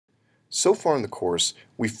So far in the course,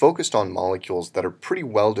 we focused on molecules that are pretty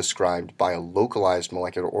well described by a localized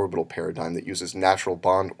molecular orbital paradigm that uses natural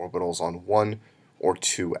bond orbitals on one or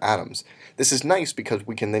two atoms. This is nice because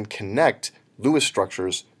we can then connect Lewis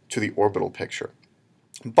structures to the orbital picture.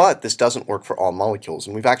 But this doesn't work for all molecules,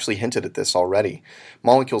 and we've actually hinted at this already.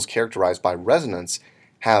 Molecules characterized by resonance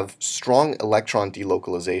have strong electron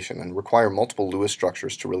delocalization and require multiple Lewis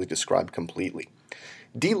structures to really describe completely.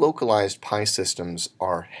 Delocalized pi systems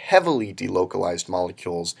are heavily delocalized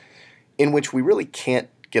molecules in which we really can't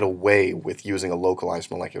get away with using a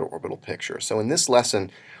localized molecular orbital picture. So in this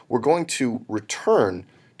lesson, we're going to return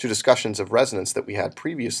to discussions of resonance that we had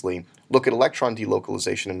previously, look at electron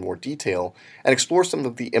delocalization in more detail, and explore some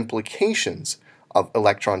of the implications of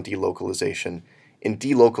electron delocalization in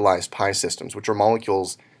delocalized pi systems, which are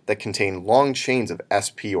molecules that contain long chains of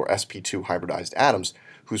sp or sp2 hybridized atoms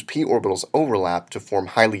whose p orbitals overlap to form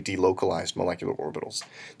highly delocalized molecular orbitals.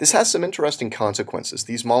 This has some interesting consequences.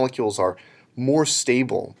 These molecules are more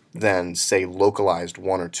stable than, say, localized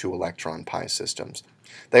 1 or 2 electron pi systems.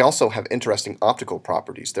 They also have interesting optical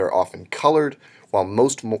properties. They're often colored, while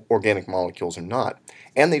most organic molecules are not.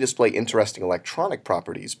 And they display interesting electronic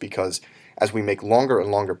properties because as we make longer and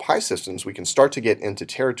longer pi systems, we can start to get into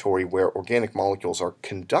territory where organic molecules are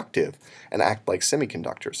conductive and act like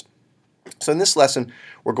semiconductors. So in this lesson,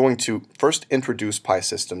 we're going to first introduce pi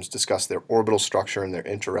systems, discuss their orbital structure and their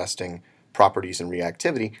interesting properties and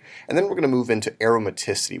reactivity, and then we're going to move into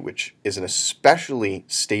aromaticity, which is an especially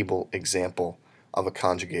stable example of a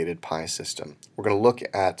conjugated pi system. We're going to look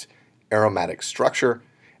at aromatic structure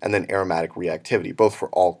and then aromatic reactivity, both for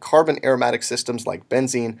all carbon aromatic systems like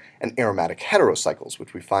benzene and aromatic heterocycles,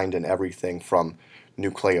 which we find in everything from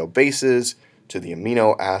nucleobases to the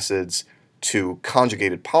amino acids to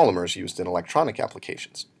conjugated polymers used in electronic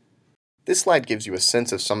applications. This slide gives you a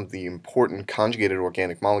sense of some of the important conjugated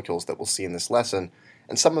organic molecules that we'll see in this lesson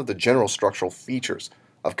and some of the general structural features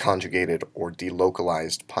of conjugated or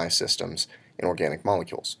delocalized pi systems in organic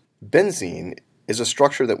molecules. Benzene is a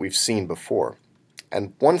structure that we've seen before,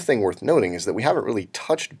 and one thing worth noting is that we haven't really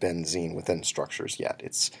touched benzene within structures yet.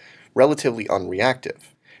 It's relatively unreactive.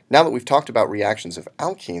 Now that we've talked about reactions of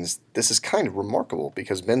alkenes, this is kind of remarkable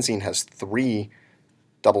because benzene has 3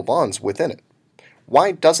 double bonds within it.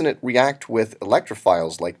 Why doesn't it react with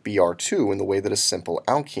electrophiles like Br2 in the way that a simple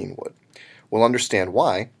alkene would? We'll understand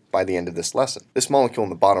why by the end of this lesson. This molecule in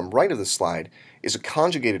the bottom right of the slide is a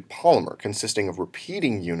conjugated polymer consisting of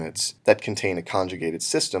repeating units that contain a conjugated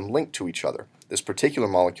system linked to each other. This particular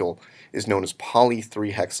molecule is known as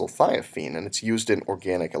poly-3-hexylthiophene, and it's used in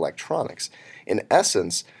organic electronics. In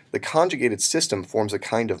essence, the conjugated system forms a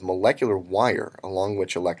kind of molecular wire along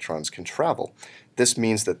which electrons can travel. This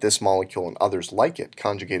means that this molecule and others like it,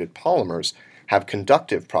 conjugated polymers, have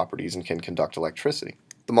conductive properties and can conduct electricity.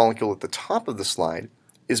 The molecule at the top of the slide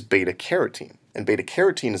is beta-carotene. And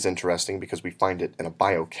beta-carotene is interesting because we find it in a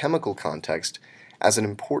biochemical context as an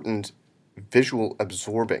important visual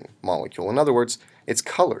absorbing molecule. In other words, it's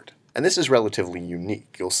colored. And this is relatively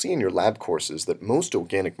unique. You'll see in your lab courses that most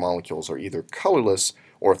organic molecules are either colorless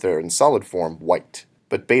or, if they're in solid form, white.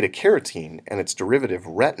 But beta-carotene and its derivative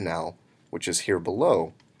retinal, which is here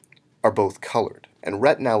below, are both colored. And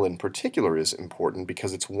retinal in particular is important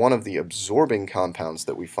because it's one of the absorbing compounds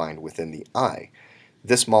that we find within the eye.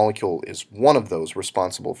 This molecule is one of those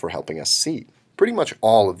responsible for helping us see. Pretty much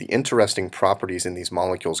all of the interesting properties in these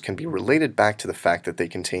molecules can be related back to the fact that they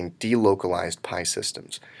contain delocalized pi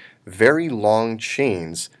systems. Very long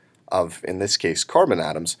chains of, in this case, carbon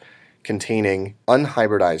atoms containing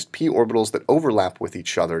unhybridized p orbitals that overlap with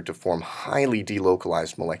each other to form highly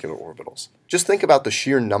delocalized molecular orbitals. Just think about the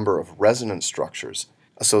sheer number of resonance structures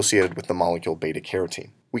associated with the molecule beta-carotene.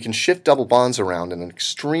 We can shift double bonds around in an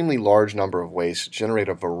extremely large number of ways to generate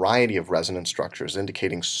a variety of resonance structures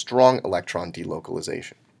indicating strong electron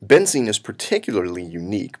delocalization. Benzene is particularly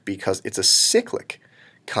unique because it's a cyclic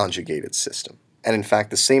conjugated system. And in fact,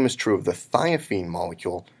 the same is true of the thiophene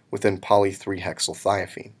molecule within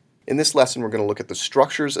poly-3-hexylthiophene. In this lesson, we're going to look at the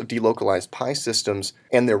structures of delocalized pi systems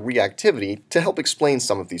and their reactivity to help explain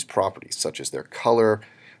some of these properties, such as their color,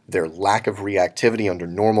 their lack of reactivity under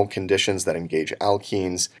normal conditions that engage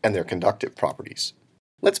alkenes, and their conductive properties.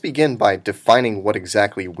 Let's begin by defining what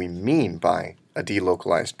exactly we mean by a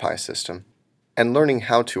delocalized pi system and learning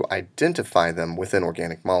how to identify them within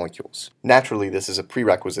organic molecules. Naturally, this is a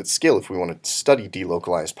prerequisite skill. If we want to study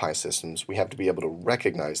delocalized pi systems, we have to be able to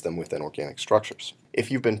recognize them within organic structures. If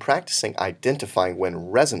you've been practicing identifying when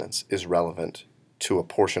resonance is relevant to a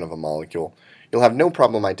portion of a molecule, you'll have no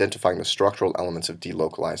problem identifying the structural elements of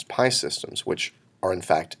delocalized pi systems, which are in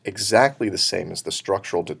fact exactly the same as the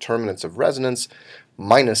structural determinants of resonance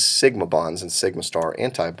minus sigma bonds and sigma star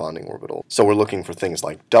anti-bonding orbitals. So we're looking for things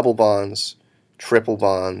like double bonds, triple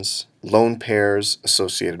bonds, lone pairs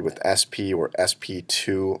associated with sp or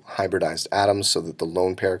sp2 hybridized atoms so that the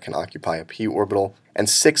lone pair can occupy a p orbital, and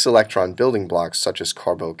 6 electron building blocks such as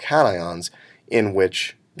carbocations in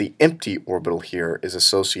which the empty orbital here is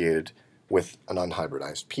associated with an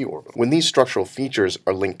unhybridized p orbital. When these structural features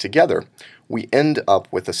are linked together, we end up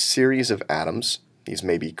with a series of atoms, these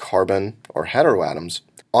may be carbon or heteroatoms,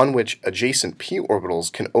 on which adjacent p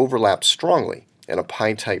orbitals can overlap strongly in a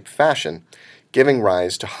pi-type fashion, giving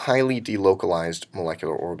rise to highly delocalized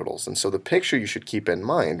molecular orbitals. And so the picture you should keep in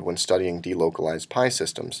mind when studying delocalized pi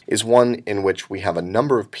systems is one in which we have a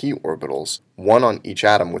number of p orbitals, one on each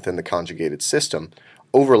atom within the conjugated system,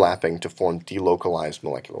 overlapping to form delocalized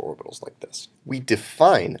molecular orbitals like this. We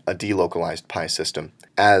define a delocalized pi system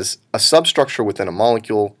as a substructure within a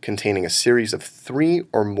molecule containing a series of 3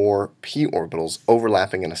 or more p orbitals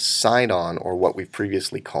overlapping in a side-on, or what we've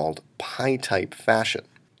previously called pi-type fashion.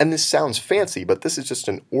 And this sounds fancy, but this is just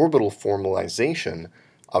an orbital formalization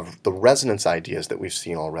of the resonance ideas that we've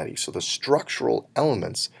seen already. So the structural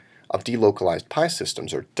elements of delocalized pi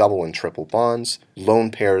systems are double and triple bonds, lone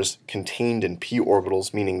pairs contained in p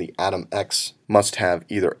orbitals, meaning the atom X must have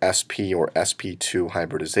either sp or sp2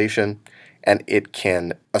 hybridization, and it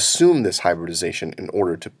can assume this hybridization in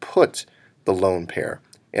order to put the lone pair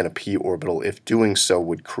in a p orbital. If doing so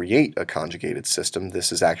would create a conjugated system,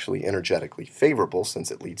 this is actually energetically favorable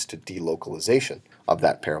since it leads to delocalization of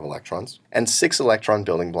that pair of electrons. And 6 electron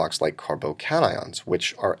building blocks like carbocations,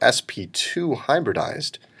 which are sp2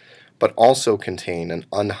 hybridized, but also contain an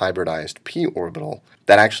unhybridized p orbital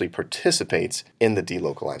that actually participates in the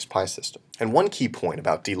delocalized pi system. And one key point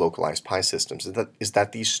about delocalized pi systems is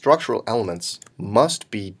that these structural elements must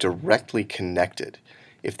be directly connected.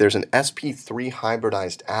 If there's an sp3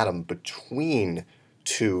 hybridized atom between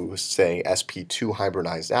two, say, sp2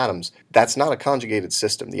 hybridized atoms, that's not a conjugated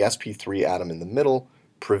system. The sp3 atom in the middle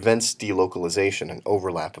prevents delocalization and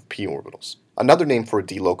overlap of p orbitals. Another name for a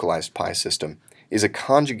delocalized pi system is a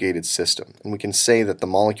conjugated system, and we can say that the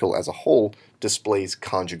molecule as a whole displays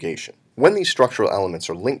conjugation. When these structural elements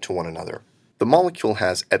are linked to one another, the molecule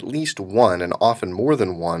has at least one, and often more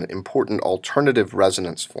than one, important alternative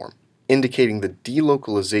resonance form, indicating the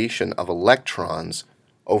delocalization of electrons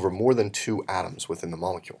over more than 2 atoms within the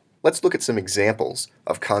molecule. Let's look at some examples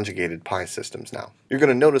of conjugated pi systems now. You're going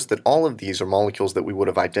to notice that all of these are molecules that we would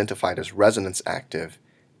have identified as resonance active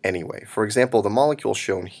anyway. For example, the molecule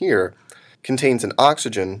shown here contains an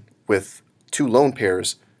oxygen with 2 lone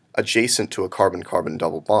pairs adjacent to a carbon-carbon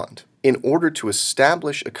double bond. In order to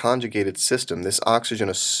establish a conjugated system, this oxygen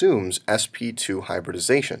assumes sp2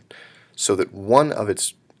 hybridization so that one of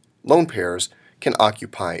its lone pairs can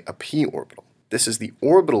occupy a p orbital. This is the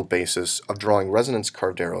orbital basis of drawing resonance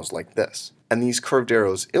curved arrows like this. And these curved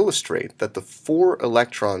arrows illustrate that the 4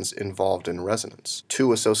 electrons involved in resonance,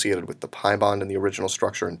 2 associated with the pi bond in the original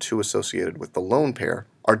structure and 2 associated with the lone pair,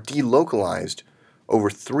 are delocalized over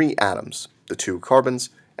 3 atoms, the 2 carbons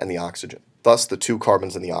and the oxygen. Thus, the 2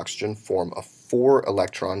 carbons and the oxygen form a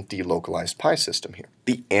 4-electron delocalized pi system here.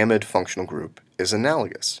 The amide functional group is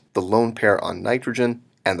analogous. The lone pair on nitrogen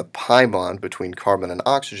and the pi bond between carbon and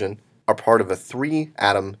oxygen are part of a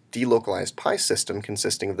 3-atom delocalized pi system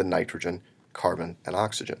consisting of the nitrogen, carbon, and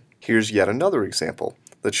oxygen. Here's yet another example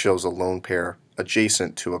that shows a lone pair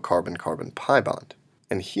adjacent to a carbon-carbon pi bond.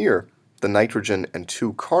 And here, the nitrogen and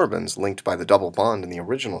 2 carbons linked by the double bond in the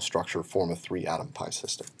original structure form a 3-atom pi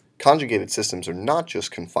system. Conjugated systems are not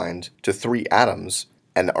just confined to 3 atoms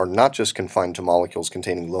and are not just confined to molecules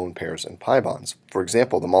containing lone pairs and pi bonds. For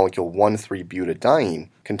example, the molecule 1,3-butadiene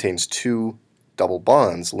contains 2 double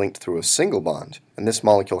bonds linked through a single bond, and this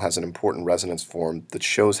molecule has an important resonance form that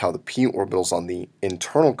shows how the p orbitals on the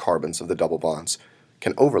internal carbons of the double bonds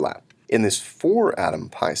can overlap. In this 4-atom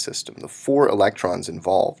pi system, the 4 electrons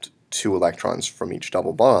involved, 2 electrons from each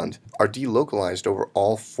double bond, are delocalized over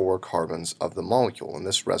all 4 carbons of the molecule, and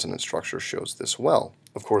this resonance structure shows this well.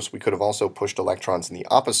 Of course, we could have also pushed electrons in the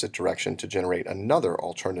opposite direction to generate another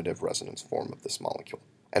alternative resonance form of this molecule.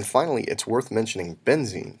 And finally, it's worth mentioning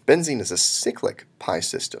benzene. Benzene is a cyclic pi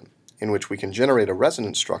system in which we can generate a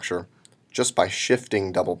resonance structure just by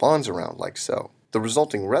shifting double bonds around like so. The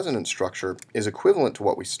resulting resonance structure is equivalent to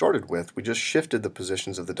what we started with. We just shifted the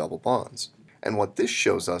positions of the double bonds. And what this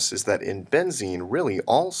shows us is that in benzene, really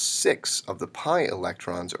all 6 of the pi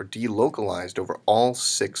electrons are delocalized over all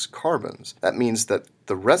 6 carbons. That means that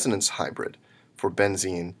the resonance hybrid for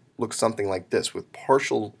benzene looks something like this, with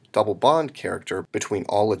partial double bond character between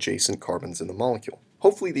all adjacent carbons in the molecule.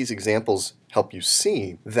 Hopefully these examples help you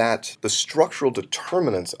see that the structural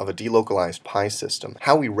determinants of a delocalized pi system,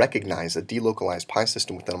 how we recognize a delocalized pi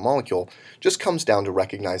system within a molecule, just comes down to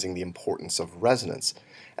recognizing the importance of resonance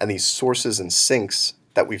and these sources and sinks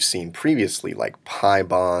that we've seen previously, like pi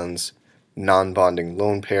bonds, non-bonding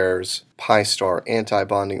lone pairs, pi star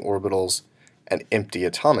anti-bonding orbitals, and empty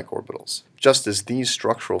atomic orbitals. Just as these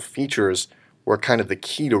structural features were kind of the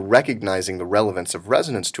key to recognizing the relevance of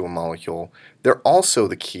resonance to a molecule, they're also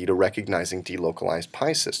the key to recognizing delocalized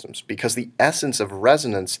pi systems, because the essence of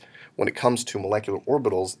resonance when it comes to molecular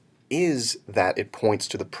orbitals is that it points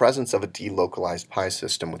to the presence of a delocalized pi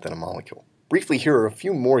system within a molecule. Briefly, here are a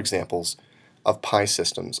few more examples of pi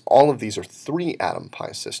systems. All of these are 3-atom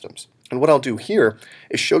pi systems. And what I'll do here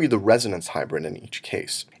is show you the resonance hybrid in each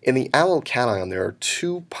case. In the allyl cation, there are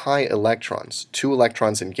 2 pi electrons, 2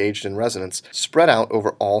 electrons engaged in resonance, spread out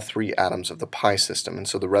over all 3 atoms of the pi system. And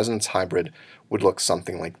so the resonance hybrid would look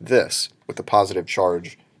something like this, with the positive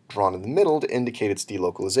charge drawn in the middle to indicate its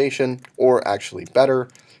delocalization, or actually better,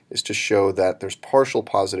 is to show that there's partial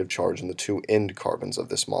positive charge in the 2 end carbons of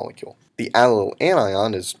this molecule. The allyl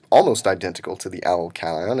anion is almost identical to the allyl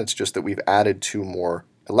cation, it's just that we've added 2 more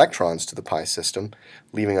electrons to the pi system,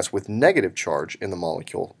 leaving us with negative charge in the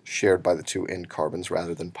molecule shared by the 2 end carbons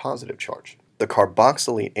rather than positive charge. The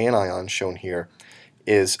carboxylate anion shown here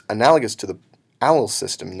is analogous to the allyl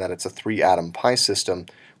system in that it's a 3-atom pi system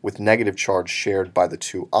with negative charge shared by the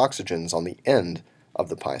 2 oxygens on the end of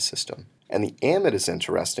the pi system. And the amide is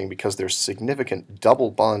interesting because there's significant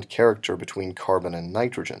double bond character between carbon and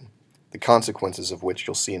nitrogen, the consequences of which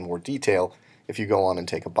you'll see in more detail if you go on and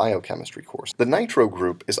take a biochemistry course. The nitro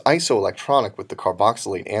group is isoelectronic with the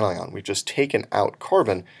carboxylate anion. We've just taken out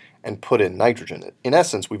carbon and put in nitrogen. In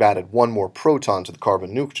essence, we've added 1 more proton to the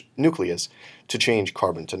carbon nucleus to change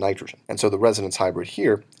carbon to nitrogen. And so the resonance hybrid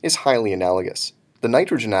here is highly analogous. The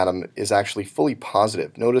nitrogen atom is actually fully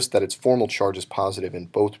positive. Notice that its formal charge is positive in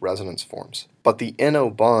both resonance forms. But the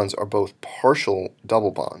NO bonds are both partial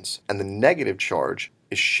double bonds, and the negative charge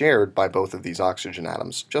is shared by both of these oxygen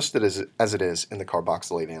atoms, just as it is in the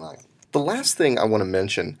carboxylate anion. The last thing I want to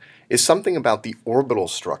mention is something about the orbital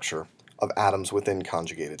structure of atoms within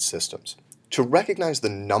conjugated systems. To recognize the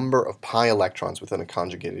number of pi electrons within a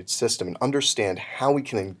conjugated system and understand how we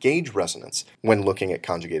can engage resonance when looking at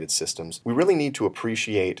conjugated systems, we really need to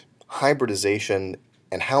appreciate hybridization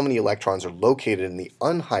and how many electrons are located in the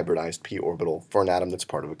unhybridized p orbital for an atom that's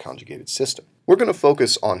part of a conjugated system. We're going to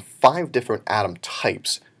focus on 5 different atom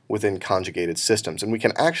types within conjugated systems, and we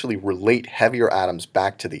can actually relate heavier atoms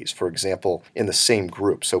back to these, for example, in the same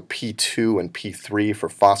group. So P2 and P3 for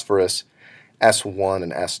phosphorus, S1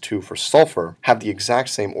 and S2 for sulfur have the exact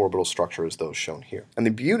same orbital structure as those shown here. And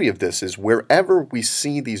the beauty of this is wherever we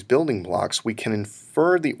see these building blocks, we can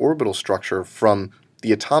infer the orbital structure from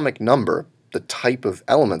the atomic number, the type of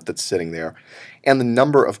element that's sitting there, and the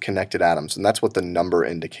number of connected atoms, and that's what the number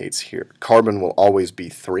indicates here. Carbon will always be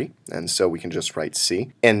 3, and so we can just write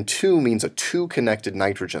C. N2 means a 2 connected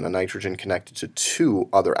nitrogen, a nitrogen connected to 2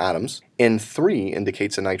 other atoms. N3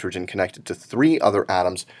 indicates a nitrogen connected to 3 other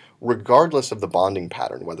atoms, regardless of the bonding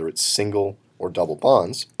pattern, whether it's single or double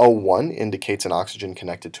bonds. O1 indicates an oxygen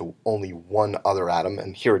connected to only 1 other atom,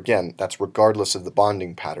 and here again, that's regardless of the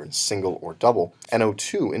bonding pattern, single or double. And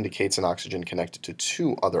O2 indicates an oxygen connected to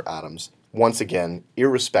 2 other atoms, once again,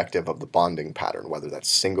 irrespective of the bonding pattern, whether that's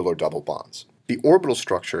single or double bonds. The orbital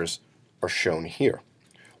structures are shown here.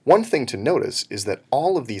 One thing to notice is that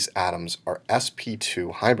all of these atoms are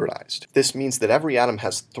sp2 hybridized. This means that every atom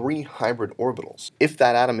has 3 hybrid orbitals. If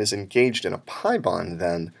that atom is engaged in a pi bond,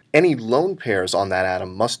 then any lone pairs on that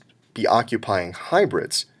atom must be occupying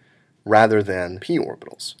hybrids rather than p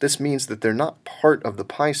orbitals. This means that they're not part of the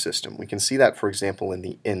pi system. We can see that, for example, in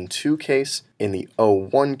the N2 case, in the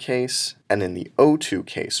O1 case, and in the O2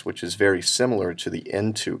 case, which is very similar to the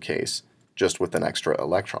N2 case, just with an extra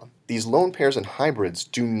electron. These lone pairs and hybrids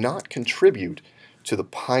do not contribute to the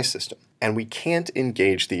pi system, and we can't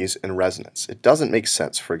engage these in resonance. It doesn't make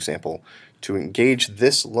sense, for example, to engage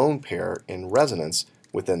this lone pair in resonance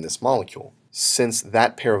within this molecule, since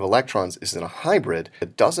that pair of electrons is in a hybrid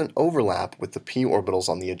that doesn't overlap with the p orbitals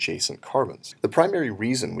on the adjacent carbons. The primary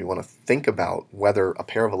reason we want to think about whether a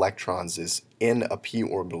pair of electrons is in a p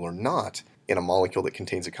orbital or not in a molecule that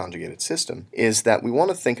contains a conjugated system is that we want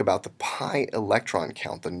to think about the pi electron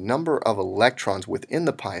count. The number of electrons within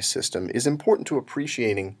the pi system is important to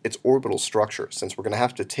appreciating its orbital structure, since we're going to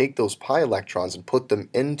have to take those pi electrons and put them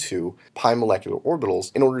into pi molecular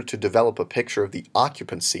orbitals in order to develop a picture of the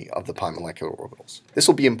occupancy of the pi molecular orbitals. This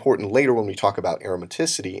will be important later when we talk about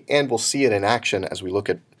aromaticity, and we'll see it in action as we look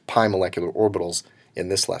at pi molecular orbitals in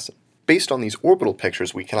this lesson. based on these orbital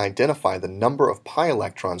pictures, we can identify the number of pi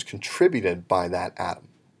electrons contributed by that atom.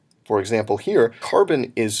 For example, here,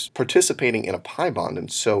 carbon is participating in a pi bond,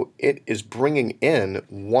 and so it is bringing in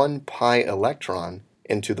 1 pi electron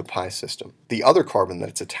into the pi system. The other carbon that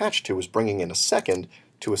it's attached to is bringing in a second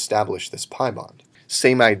to establish this pi bond.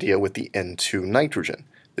 Same idea with the N2 nitrogen.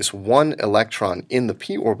 This 1 electron in the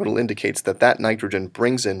p orbital indicates that that nitrogen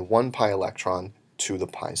brings in 1 pi electron to the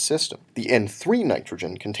pi system. The N3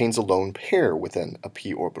 nitrogen contains a lone pair within a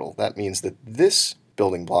p orbital. That means that this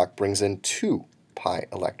building block brings in 2 pi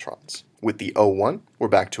electrons. With the O1, we're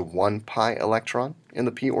back to 1 pi electron in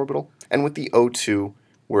the p orbital, and with the O2,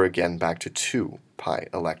 we're again back to 2 pi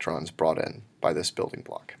electrons brought in by this building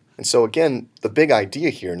block. And so again, the big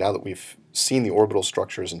idea here, now that we've seen the orbital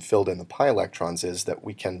structures and filled in the pi electrons, is that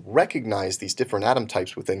we can recognize these different atom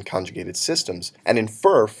types within conjugated systems and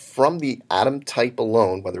infer from the atom type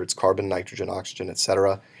alone, whether it's carbon, nitrogen, oxygen,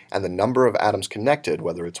 etc., and the number of atoms connected,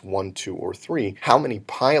 whether it's 1, 2, or 3, how many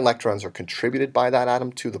pi electrons are contributed by that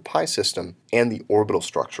atom to the pi system, and the orbital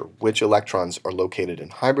structure, which electrons are located in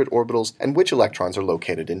hybrid orbitals and which electrons are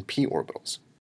located in p orbitals.